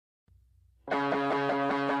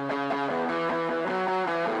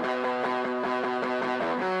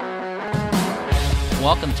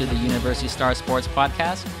Welcome to the University Star Sports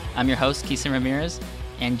Podcast. I'm your host, Keeson Ramirez,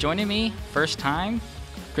 and joining me, first time,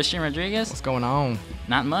 Christian Rodriguez. What's going on?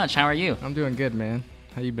 Not much. How are you? I'm doing good, man.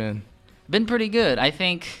 How you been? Been pretty good. I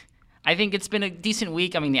think it's been a decent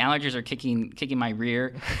week. I mean, the allergies are kicking my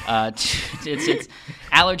rear. It's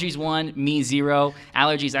allergies 1, me 0.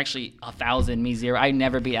 Allergies actually 1,000, me 0. I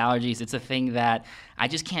never beat allergies. It's a thing that I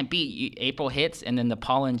just can't beat. April hits, and then the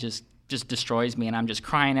pollen just destroys me, and I'm just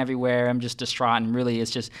crying everywhere. I'm just distraught, and really,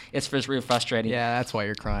 it's real frustrating. Yeah, that's why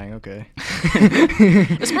you're crying. Okay.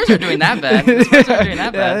 The Spurs are doing that bad.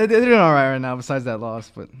 Yeah, they're doing all right now. Besides that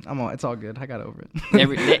loss, but it's all good. I got over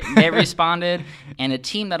it. They responded, and a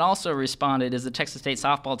team that also responded is the Texas State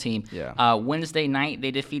softball team. Yeah. Wednesday night,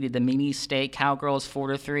 they defeated the McNeese State Cowgirls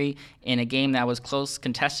 4-3 in a game that was close,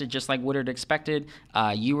 contested, just like Woodard expected.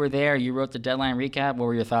 You were there. You wrote the deadline recap. What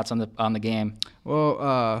were your thoughts on the game?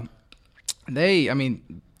 Well, They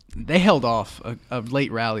held off a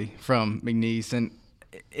late rally from McNeese, and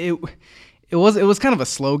it was kind of a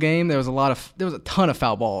slow game. There was a ton of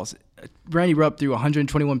foul balls. Randy Rupp threw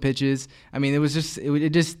 121 pitches. I mean,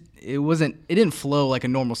 it didn't flow like a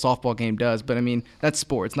normal softball game does. But I mean, that's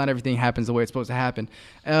sports. Not everything happens the way it's supposed to happen.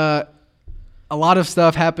 A lot of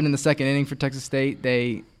stuff happened in the second inning for Texas State.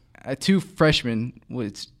 They two freshmen,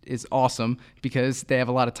 which is awesome because they have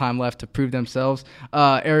a lot of time left to prove themselves.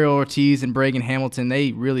 Ariel Ortiz and Bragan Hamilton,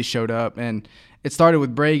 they really showed up, and it started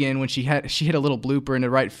with Bragan when she hit a little blooper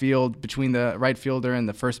into right field between the right fielder and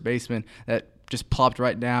the first baseman that just plopped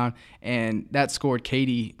right down, and that scored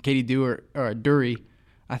Katie Dury.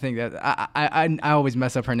 I think that I always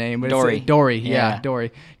mess up her name, but Dory. It's Dory, yeah,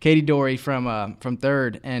 Dory. Katie Dory from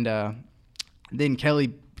third, and then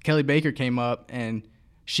Kelly Baker came up and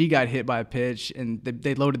she got hit by a pitch, and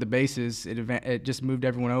they loaded the bases. It just moved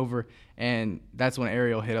everyone over, and that's when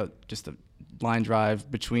Ariel hit just a line drive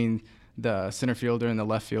between the center fielder and the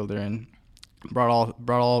left fielder, and brought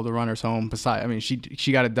all the runners home.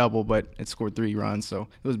 She got a double, but it scored 3 runs, so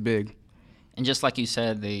it was big. And just like you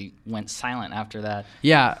said, they went silent after that.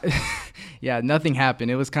 Yeah, yeah, nothing happened.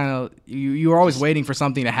 It was kind of you were always waiting for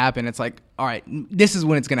something to happen. It's like, all right, this is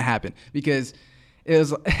when it's going to happen, because it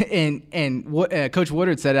was, and what Coach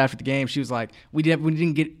Woodard said after the game, she was like, we really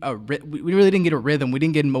didn't get a rhythm. We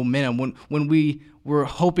didn't get momentum when we were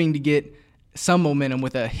hoping to get some momentum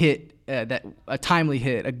with a hit, a timely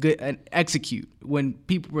hit, an execute. When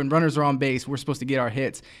runners are on base, we're supposed to get our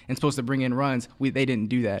hits and supposed to bring in runs. They didn't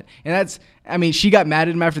do that, and she got mad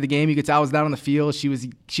at him after the game. You could tell I was down on the field.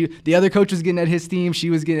 The other coach was getting at his team.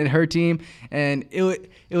 She was getting at her team, and it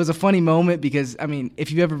was a funny moment because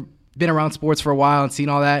if you've ever been around sports for a while and seen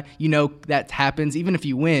all that, you know that happens. Even if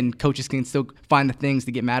you win, coaches can still find the things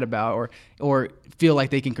to get mad about or feel like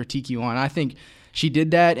they can critique you on. I think she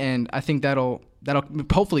did that, and I think that'll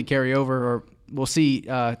hopefully carry over, or we'll see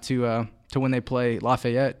to when they play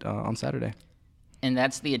Lafayette on Saturday. And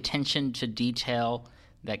that's the attention to detail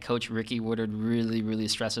that Coach Ricky Woodard really, really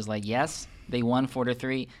stresses. Like, yes, they won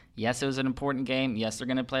 4-3. Yes, it was an important game. Yes, they're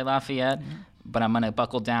going to play Lafayette. Mm-hmm. But I'm going to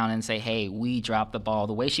buckle down and say, hey, we dropped the ball.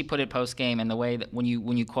 The way she put it post-game, and the way that when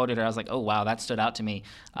you quoted her, I was like, oh, wow, that stood out to me.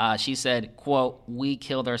 She said, quote, we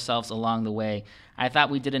killed ourselves along the way. I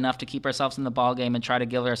thought we did enough to keep ourselves in the ball game and try to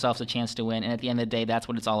give ourselves a chance to win. And at the end of the day, that's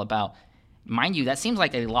what it's all about. Mind you, that seems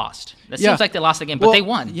like they lost. Seems like they lost the game, but they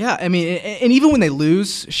won. Yeah, I mean, and even when they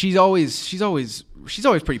lose, she's always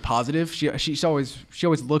pretty positive. She always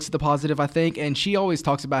looks at the positive, I think, and she always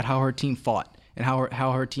talks about how her team fought and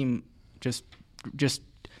how her team just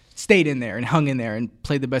stayed in there and hung in there and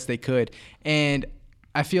played the best they could. And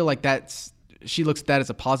I feel like she looks at that as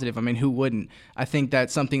a positive. I mean, who wouldn't? I think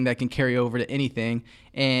that's something that can carry over to anything,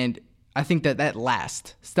 and I think that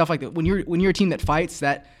lasts. Stuff like that, when you're a team that fights,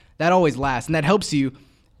 that always lasts, and that helps you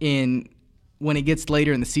when it gets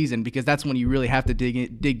later in the season, because that's when you really have to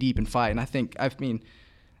dig deep and fight. And I mean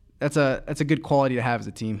that's a good quality to have as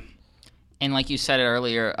a team. And like you said it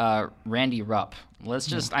earlier, Randy Rupp. Let's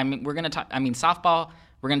just, we're going to talk, softball,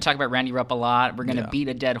 we're going to talk about Randy Rupp a lot. We're going to beat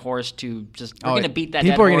a dead horse we're going to beat that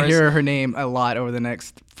dead horse. People are going to hear her name a lot over the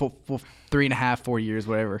next 3.5, 4 years,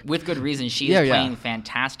 whatever. With good reason. She is playing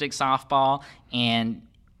fantastic softball. And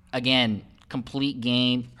again, complete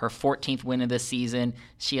game, her 14th win of the season.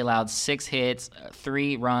 She allowed 6 hits,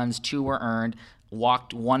 3 runs, 2 were earned,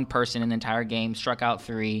 walked 1 person in the entire game, struck out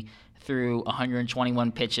 3, threw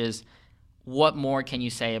 121 pitches. What more can you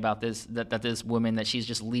say about this woman, that she's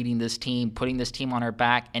just leading this team, putting this team on her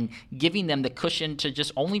back, and giving them the cushion to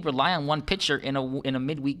just only rely on one pitcher in a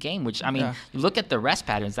midweek game? Which, look at the rest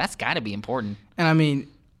patterns. That's got to be important. And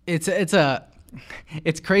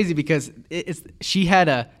it's crazy because she had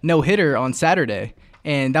a no hitter on Saturday,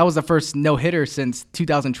 And that was the first no-hitter since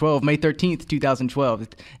 2012, May 13th, 2012.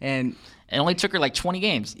 And it only took her like 20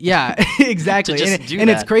 games. Yeah, exactly. to just and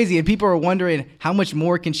it's crazy. And people are wondering how much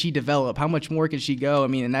more can she develop? How much more can she go? I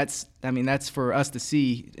mean, that's for us to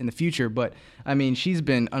see in the future. But I mean, she's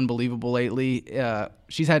been unbelievable lately.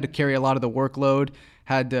 She's had to carry a lot of the workload.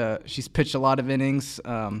 She's pitched a lot of innings.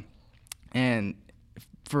 And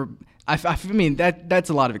I mean that's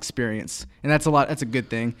a lot of experience, and that's a good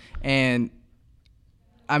thing. And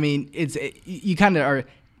I mean, you kind of are.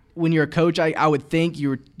 When you're a coach, I would think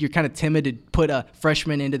you're kind of timid to put a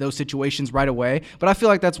freshman into those situations right away. But I feel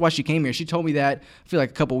like that's why she came here. She told me that, I feel like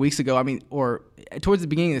a couple of weeks ago. I mean, or towards the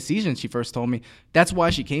beginning of the season, she first told me that's why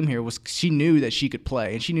she came here, was she knew that she could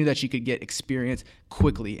play, and she knew that she could get experience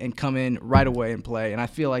quickly and come in right away and play. And I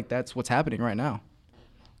feel like that's what's happening right now.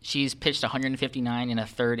 She's pitched 159 in a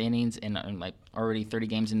third innings in like already 30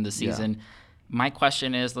 games into the season. Yeah. My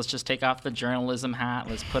question is, let's just take off the journalism hat.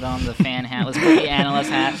 Let's put on the fan hat. Let's put the analyst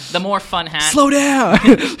hat. The more fun hat. Slow down.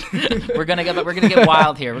 We're gonna get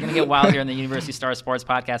wild here. We're gonna get wild here in the University Star Sports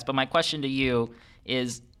Podcast. But my question to you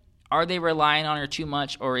is, are they relying on her too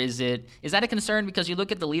much, or is that a concern? Because you look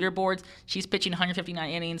at the leaderboards, she's pitching 159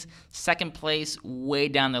 innings, second place, way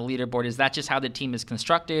down the leaderboard. Is that just how the team is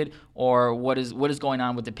constructed, or what is going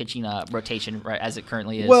on with the pitching rotation right as it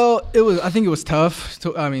currently is? Well, I think it was tough.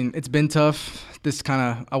 I mean, it's been tough. This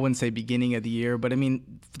kind of, I wouldn't say beginning of the year, but I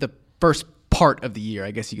mean, for the first part of the year,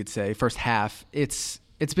 I guess you could say, first half, it's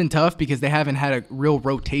been tough because they haven't had a real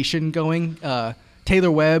rotation going.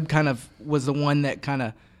 Taylor Webb kind of was the one that kind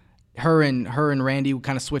of, her and Randy would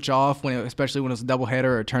kind of switch off especially when it was a doubleheader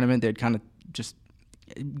or a tournament. They'd kind of just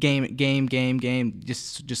game,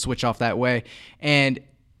 just switch off that way. And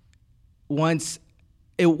once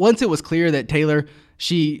it was clear that Taylor,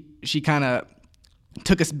 she kind of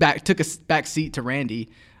took a back seat to Randy.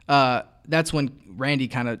 That's when Randy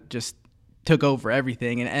kind of just took over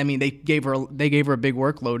everything. And I mean, they gave her a big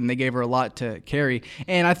workload, and they gave her a lot to carry.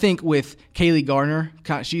 And I think with Kaylee Garner,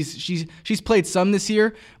 she's played some this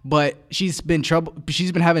year, but she's been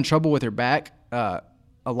having trouble with her back a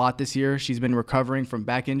lot this year. She's been recovering from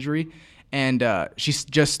back injury, and she's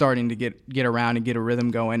just starting to get around and get a rhythm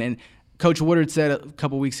going. And Coach Woodard said a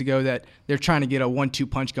couple weeks ago that they're trying to get a 1-2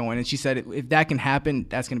 punch going, and she said if that can happen,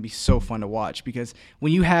 that's going to be so fun to watch, because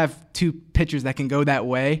when you have two pitchers that can go that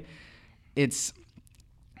way, it's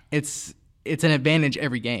an advantage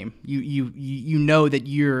every game. You know that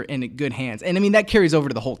you're in good hands, and I mean that carries over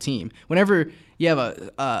to the whole team. Whenever you have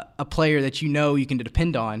a player that you know you can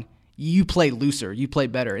depend on, you play looser, you play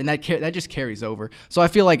better, and that just carries over. So I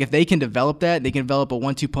feel like if they can develop that, they can develop a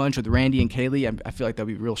 1-2 punch with Randy and Kaylee. I feel like they'll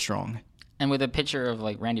be real strong. And with a pitcher of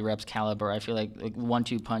like Randy Rupp's caliber, I feel like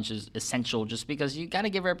 1-2 punch is essential, just because you got to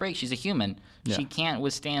give her a break. She's a human. Yeah. She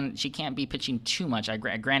can't be pitching too much.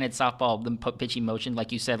 Granted, softball, the pitching motion,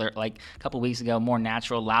 like you said, like a couple weeks ago, more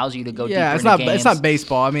natural, allows you to go deeper into games. It's not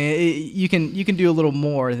baseball. I mean, you can do a little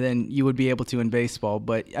more than you would be able to in baseball.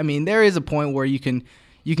 But I mean, there is a point where you can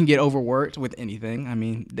get overworked with anything. I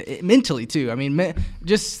mean, mentally too. I mean,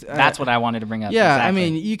 that's what I wanted to bring up. Yeah, exactly. I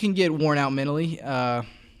mean, you can get worn out mentally.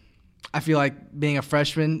 I feel like being a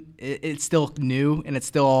freshman, it's still new, and it's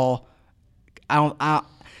still all. I don't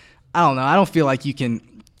know. I don't feel like you can.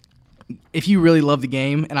 If you really love the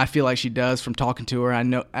game, and I feel like she does from talking to her,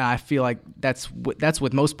 I feel like that's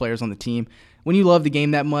with most players on the team. When you love the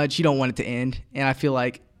game that much, you don't want it to end. And I feel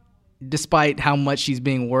like, despite how much she's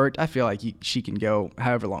being worked, I feel like she can go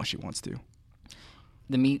however long she wants to.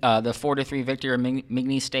 The 4-3 victory at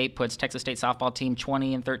McNeese State puts Texas State softball team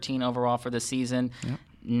 20-13 overall for the season. Yep.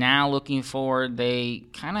 Now looking forward, they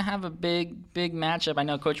kind of have a big matchup. I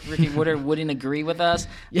know Coach Ricky Woodard wouldn't agree with us,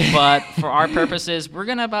 but for our purposes, we're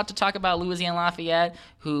about to talk about Louisiana Lafayette,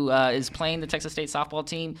 who is playing the Texas State softball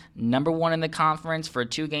team, number 1 in the conference for a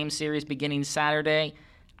 2-game series beginning Saturday.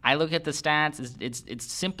 I look at the stats. It's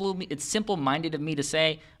simple-minded of me to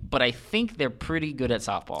say, but I think they're pretty good at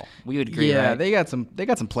softball. We would agree, right? Yeah, they got some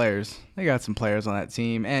players. They got some players on that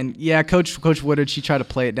team, and yeah, Coach Woodard, she tried to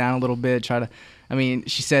play it down a little bit.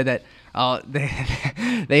 She said that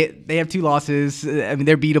they have 2 losses. I mean,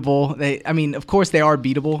 they're beatable. Of course they are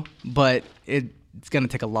beatable, but it's going to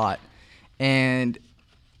take a lot. And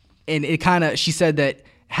it kind of, she said that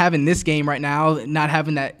having this game right now, not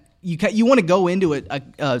having that, you want to go into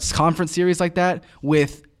a conference series like that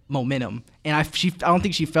with momentum. And I don't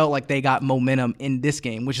think she felt like they got momentum in this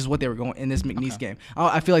game, which is what they were going in this McNeese game.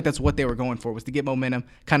 I feel like that's what they were going for, was to get momentum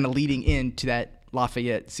kind of leading into that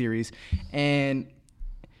Lafayette series. And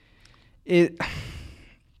it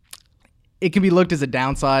can be looked as a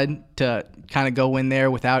downside to kind of go in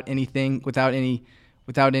there without any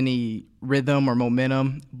without any rhythm or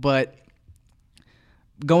momentum. But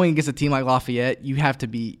going against a team like Lafayette, you have to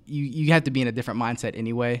be in a different mindset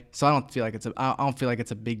anyway. So I don't feel like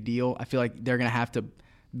it's a big deal. I feel like they're gonna have to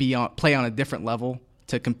play on a different level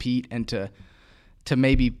to compete and to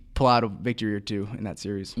maybe pull out a victory or two in that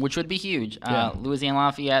series, which would be huge. Yeah. Louisiana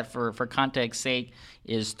Lafayette, for context's sake,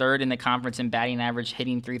 is third in the conference in batting average,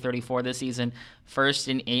 hitting .334 this season. First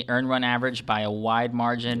in earned run average by a wide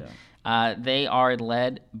margin. Yeah. They are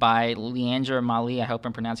led by Leandra Mali, I hope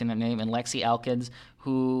I'm pronouncing that name, and Lexi Elkins,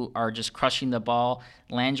 who are just crushing the ball.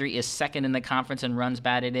 Landry is second in the conference in runs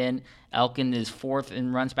batted in. Elkins is fourth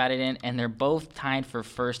in runs batted in, and they're both tied for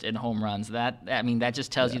first in home runs. That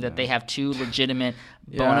just tells you that they have two legitimate,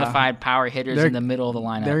 bona fide power hitters in the middle of the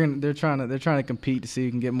lineup. They're trying to compete to see who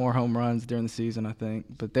can get more home runs during the season, I think.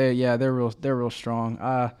 But they're real strong.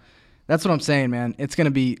 That's what I'm saying, man. It's gonna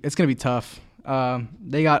be tough.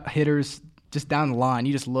 They got hitters just down the line.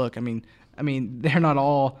 You just look. I mean, they're not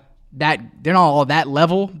all that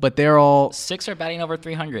level, but they're all 6 are batting over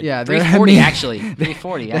 300. Yeah, 340 actually.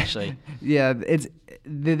 340 actually. Yeah,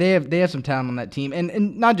 they have some talent on that team,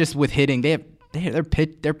 and not just with hitting. Their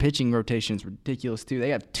pitching rotation is ridiculous too.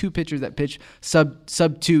 They have 2 pitchers that pitch sub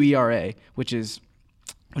 2 ERA, which is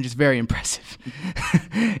very impressive.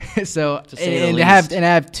 So to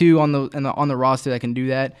have 2 on the roster that can do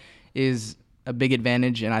that is a big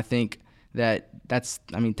advantage, and I think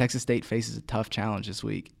Texas State faces a tough challenge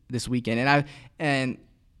this weekend, and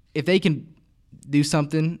if they can do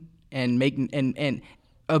something and make and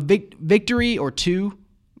a victory or 2,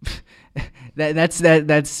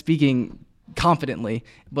 that's speaking confidently.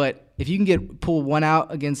 But if you can pull 1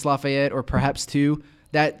 out against Lafayette or perhaps 2,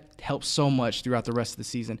 that helps so much throughout the rest of the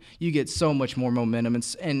season. You get so much more momentum,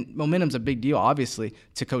 and momentum's a big deal, obviously,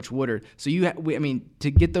 to Coach Woodard. So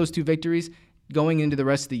to get those 2 victories going into the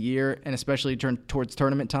rest of the year, and especially towards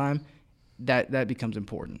tournament time, that becomes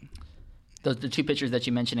important. The 2 pitchers that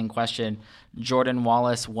you mentioned in question, Jordan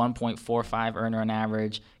Wallace, 1.45 earned run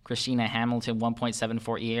average, Christina Hamilton,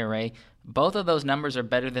 1.74 ERA. Both of those numbers are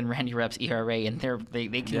better than Randy Rep's ERA, and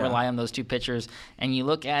they can rely on those 2 pitchers. And you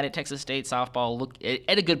look at it, Texas State softball look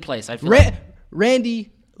at a good place. I feel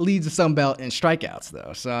Randy leads the Sun Belt in strikeouts,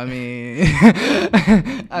 though. So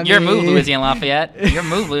your move, Louisiana Lafayette. Your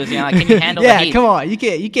move, Louisiana. Can you handle the heat? Yeah, come on. You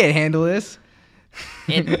can't handle this.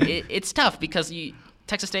 It's tough because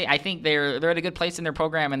Texas State, I think they're at a good place in their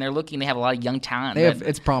program, and they have a lot of young talent.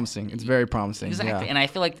 It's promising. It's very promising. Exactly. Yeah. And I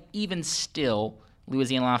feel like even still,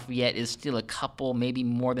 Louisiana Lafayette is still a couple, maybe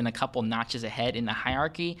more than a couple notches ahead in the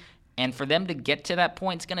hierarchy. And for them to get to that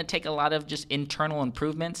point, it's going to take a lot of just internal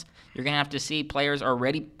improvements. You're going to have to see players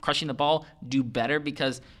already crushing the ball do better,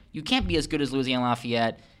 because you can't be as good as Louisiana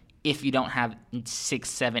Lafayette if you don't have 6,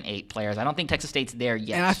 7, 8 players. I don't think Texas State's there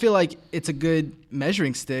yet. And I feel like it's a good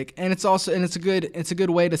measuring stick, and it's a good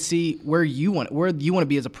way to see where you want to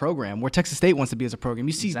be as a program, where Texas State wants to be as a program.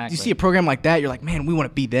 You see a program like that, you're like, man, we want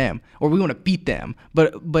to beat them, or we want to beat them.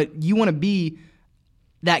 But you want to be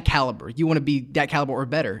that caliber. You want to be that caliber or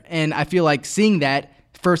better. And I feel like seeing that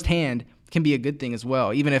firsthand can be a good thing as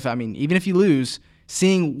well. Even if you lose,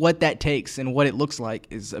 seeing what that takes and what it looks like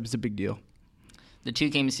is a big deal. The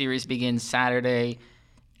 2-game series begins Saturday.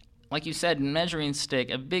 Like you said,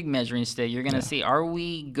 a big measuring stick. You're going to see, are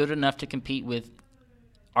we good enough to compete with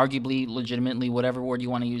arguably, legitimately, whatever word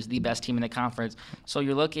you want to use, the best team in the conference? So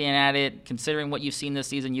you're looking at it, considering what you've seen this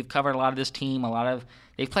season. You've covered a lot of this team.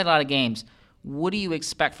 They've played a lot of games. What do you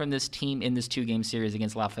expect from this team in this 2-game series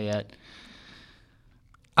against Lafayette?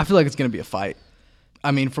 I feel like it's going to be a fight.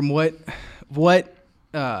 I mean, from what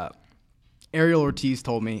Ariel Ortiz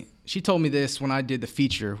told me, she told me this when I did the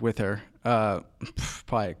feature with her,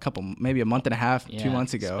 probably maybe a month and a half, 2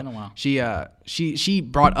 months ago. It's been a while. She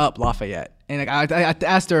brought up Lafayette, and I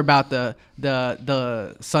asked her about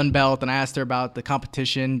the Sun Belt, and I asked her about the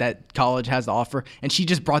competition that college has to offer, and she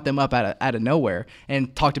just brought them up out of nowhere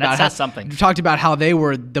and talked about how they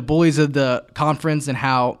were the bullies of the conference, and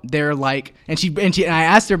how they're like, and I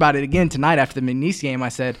asked her about it again tonight after the McNeese game. I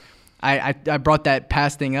said, I brought that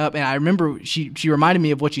past thing up, and I remember she reminded me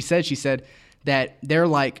of what she said. She said that they're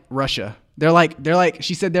like Russia. They're like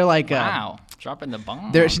she said they're like wow, dropping the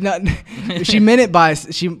bomb. She meant it by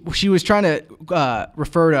she was trying to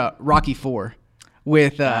refer to Rocky IV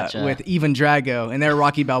with Ivan Drago, and they're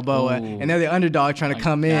Rocky Balboa, and they're the underdog trying to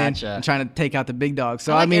come in and trying to take out the big dog.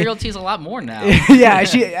 So Ariel T's a lot more now. Yeah,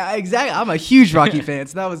 exactly. I'm a huge Rocky fan,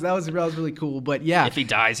 so that was really cool. But yeah, if he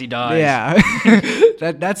dies, he dies.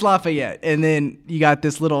 Yeah, that's Lafayette, and then you got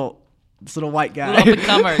this little This little white guy. Little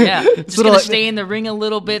up-and-comer, yeah. Just little, going to stay in the ring a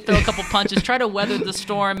little bit, throw a couple punches, try to weather the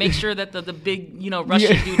storm, make sure that the big,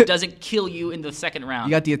 Russian dude doesn't kill you in the second round.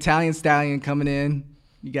 You got the Italian Stallion coming in.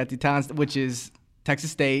 You got the Italian, which is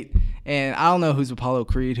Texas State. And I don't know who's Apollo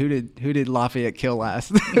Creed. Who did Lafayette kill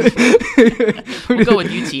last? We'll go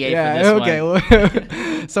with UTA for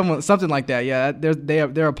this one. Well, something like that. Yeah,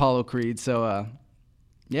 they're Apollo Creed. So,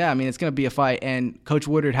 yeah, I mean, it's going to be a fight. And Coach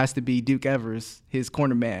Woodard has to be Duke Evers, his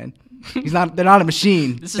corner man. They're not a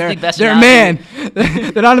machine. This is the best. They're a man.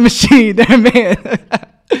 They're not a machine. They're a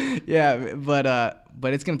man. Yeah, but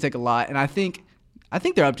it's going to take a lot. And I think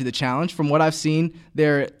they're up to the challenge. From what I've seen,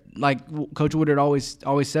 they're like Coach Woodard always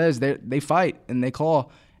says, they fight and they claw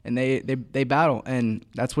and they battle, and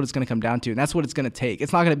that's what it's going to come down to, and that's what it's going to take.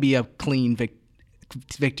 It's not going to be a clean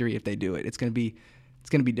victory if they do it. It's going to be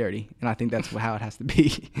dirty, and I think that's how it has to be.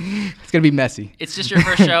 It's going to be messy. It's just your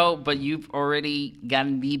first show, but you've already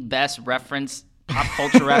gotten the best reference. Pop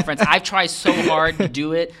culture reference. I've tried so hard to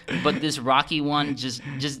do it, but this Rocky one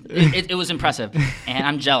it was impressive, and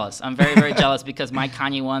I'm jealous. I'm very, very jealous because my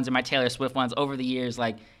Kanye ones and my Taylor Swift ones over the years,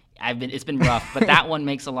 like it's been rough, but that one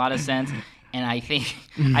makes a lot of sense. And I think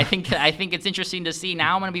it's interesting to see.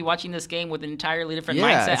 Now I'm going to be watching this game with an entirely different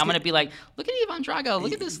mindset. I'm going to be like, look at Ivan Drago.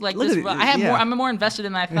 Look at this. I'm more invested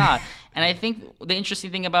than I thought. And I think the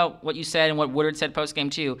interesting thing about what you said and what Woodard said post game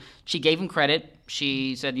too, she gave him credit.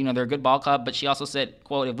 She said, they're a good ball club, but she also said,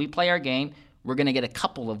 quote, if we play our game, we're going to get a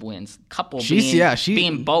couple of wins.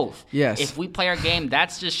 Being both. Yes. If we play our game,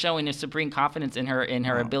 that's just showing a supreme confidence in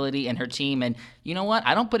her ability and her team. And you know what?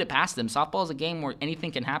 I don't put it past them. Softball is a game where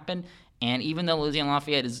anything can happen. And even though Louisiana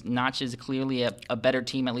Lafayette is clearly a better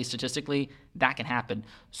team, at least statistically, that can happen.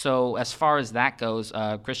 So as far as that goes,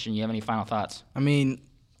 Christian, you have any final thoughts? I mean,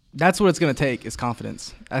 that's what it's going to take is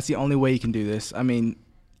confidence. That's the only way you can do this. I mean,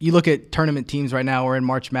 you look at tournament teams right now or in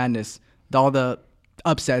March Madness, all the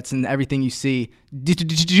upsets and everything you see. To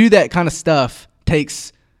do that kind of stuff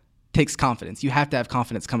takes confidence. You have to have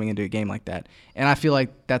confidence coming into a game like that. And I feel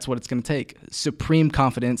like that's what it's going to take. Supreme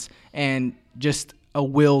confidence and just a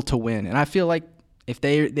will to win. And I feel like if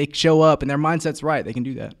they show up and their mindset's right, they can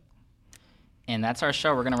do that. And that's our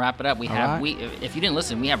show. We're gonna wrap it up. If you didn't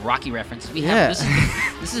listen, we have Rocky reference. This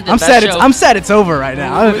is the I'm best show. I'm sad it's over right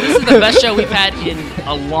now. This is the best show we've had in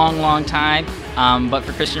a long, long time. But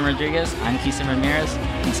for Christian Rodriguez, I'm Keeson Ramirez.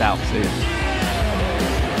 Peace out. See ya.